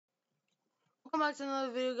Welcome back to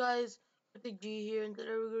another video, guys. ZOLTIC G here, and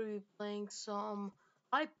today we're going to be playing some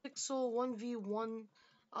Hypixel 1v1.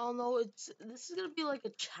 I don't know, this is going to be like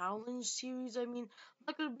a challenge series. I mean, I'm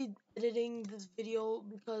not going to be editing this video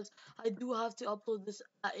because I do have to upload this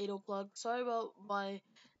at 8 o'clock. Sorry about my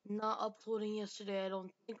not uploading yesterday. I don't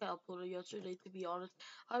think I uploaded yesterday, to be honest.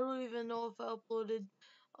 I don't even know if I uploaded.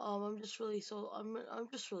 I'm just really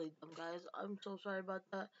dumb, guys. I'm so sorry about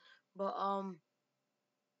that. But,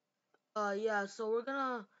 yeah, so we're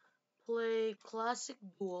gonna play classic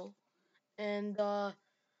duel, and I'm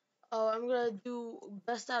gonna do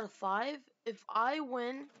best out of 5. If I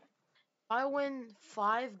win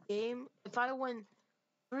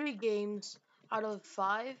 3 games out of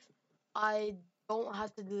 5, I don't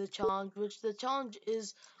have to do the challenge, which the challenge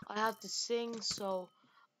is I have to sing. So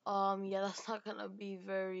yeah, that's not gonna be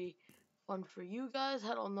very fun for you guys.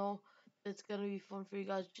 I don't know if it's gonna be fun for you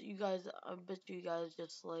guys. I bet you guys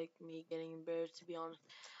just like me getting embarrassed, to be honest.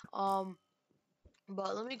 Um,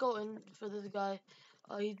 but let me go in for this guy.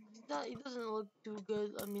 He doesn't look too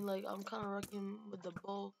good. I mean, like, I'm kind of wrecking him with the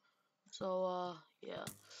bow. So yeah.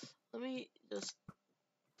 Let me just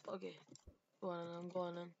okay. I'm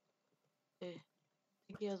going in. Okay. I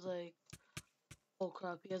think he has like, oh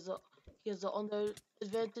crap, he has the under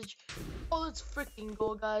advantage. Oh, let's freaking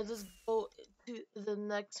go, guys. Let's go to the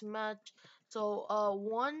next match. So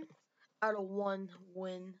 1 out of 1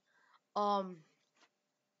 win. Um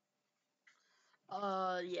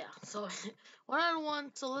yeah, so 1 out of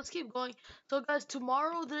 1. So let's keep going. So guys,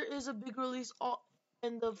 tomorrow there is a big release,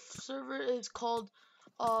 and the server is called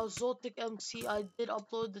ZOLTIC MC. I did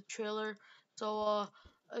upload the trailer, so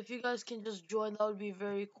if you guys can just join, that would be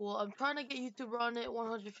very cool. I'm trying to get YouTuber on it.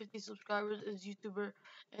 150 subscribers is YouTuber,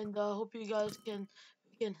 and hope you guys can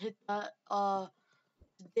hit that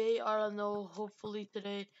today. I don't know, hopefully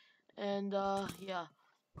today. And yeah.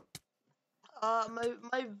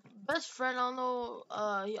 My best friend, I don't know,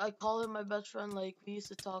 I call him my best friend. Like, we used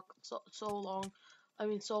to talk so long, I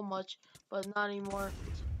mean so much, but not anymore.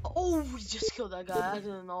 Oh, we just killed that guy. I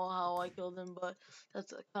didn't know how I killed him, but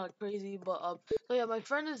that's kind of crazy. But so yeah, my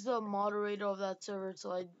friend is the moderator of that server,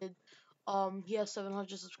 so I did. He has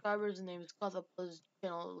 700 subscribers. His name is Cuz. I'll put his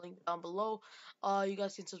channel link down below. You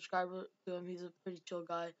guys can subscribe to him. He's a pretty chill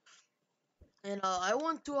guy. And I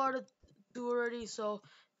won 2 out of 2 already, so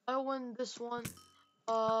I win this one.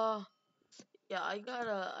 Uh, yeah, I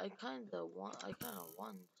kinda won.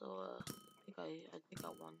 So I think I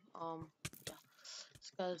won. Yeah,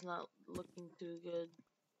 this guy's not looking too good.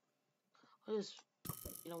 I just,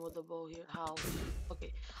 with the bow here. How?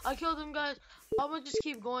 Okay, I killed him, guys. I'm gonna just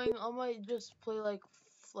keep going. I might just play like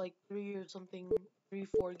 3 or something, 3,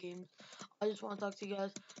 4 games. I just want to talk to you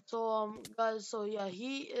guys. So guys, so yeah,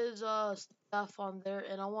 he is staff on there,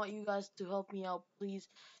 and I want you guys to help me out, please.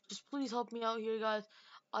 Just please help me out here, guys.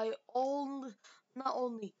 I only not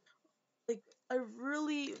only like, I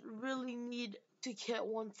really need to get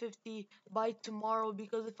 150 by tomorrow,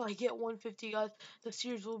 because if I get 150, guys, the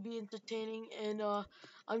series will be entertaining, and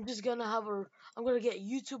I'm just gonna I'm gonna get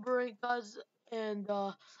YouTuber rank, guys, and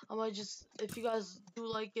I might just, if you guys do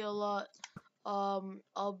like it a lot,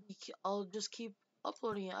 I'll just keep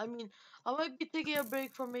uploading it. I mean, I might be taking a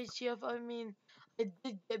break from HCF. I mean, I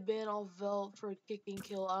did get banned off Vel for kick and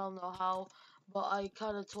kill. I don't know how, but I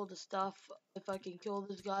kind of told the staff if I can kill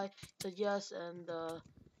this guy. He said yes, and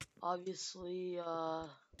obviously it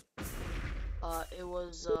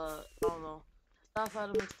was I don't know. Staff had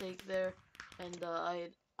a mistake there, and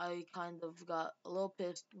I kind of got a little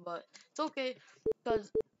pissed, but it's okay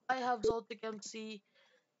because I have ZOLTIC MC.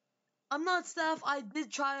 I'm not staff. I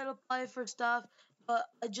did try and apply for staff, but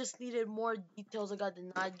I just needed more details. I got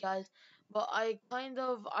denied, guys. But I'm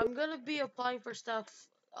gonna be applying for staff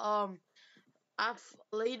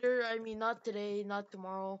later. I mean, not today, not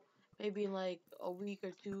tomorrow. Maybe in like a week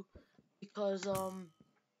or two, because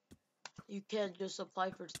you can't just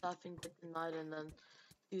apply for staff and get denied and then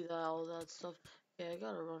do that, all that stuff. Okay, I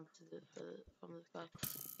gotta run from this guy.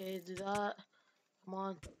 Okay, do that. Come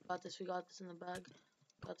on, got this. We got this in the bag.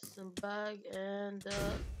 Got this in the bag, and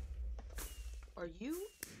are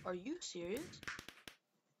you serious?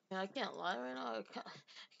 Yeah, I can't lie right now. I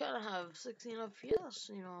gotta have 16 FPS.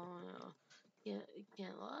 You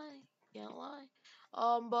can't lie. Can't lie.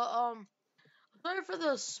 But sorry for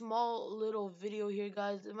the small little video here,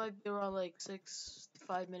 guys. It might be around like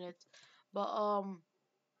 5 minutes, but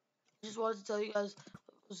just wanted to tell you guys,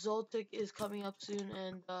 ZOLTIC is coming up soon,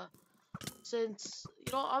 and since,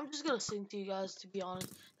 I'm just gonna sing to you guys, to be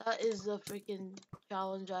honest. That is the freaking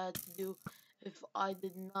challenge I had to do if I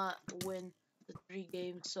did not win the 3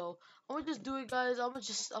 games. So I'm gonna just do it, guys. I'm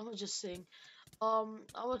gonna just sing.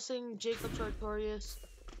 I was saying Jacob Sartorious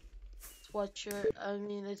sweatshirt. I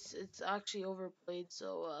mean, it's actually overplayed,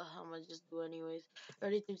 so I'm gonna just do anyways.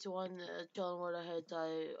 Ready, 3, 2, 1. Chilling with a head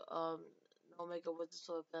tie. No makeup with the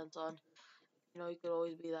sweatpants on. You know, you could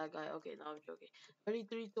always be that guy. Okay, no, I'm joking. Ready,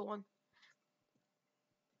 3, 2, 1.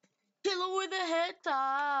 Chilling with a head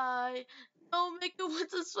tie. No makeup with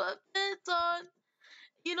the sweatpants on.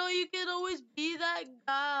 You know, you can always be that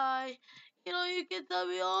guy. You know, you can tell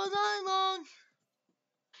me all night long.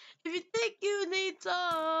 If you think you need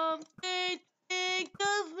something, think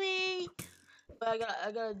of me. But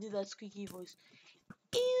I gotta do that squeaky voice.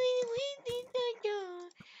 Even we think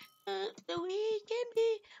that we can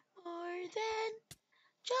be more than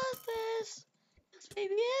just this. 'Cause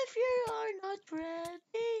maybe if you are not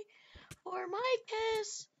ready for my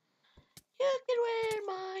kiss, you can wear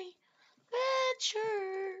my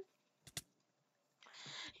sweatshirt.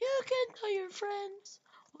 You can tell your friends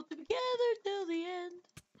we'll be together till the end.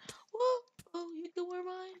 Whoa, oh, you can wear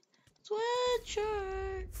my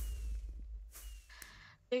sweatshirt.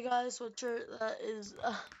 Hey guys, sweatshirt, that is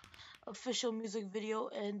official music video,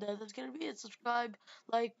 and that's gonna be it. Subscribe,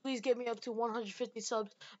 like, please get me up to 150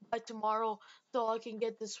 subs by tomorrow so I can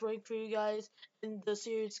get this ranked for you guys, and the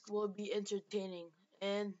series will be entertaining.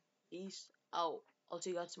 And peace out. I'll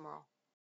see you guys tomorrow.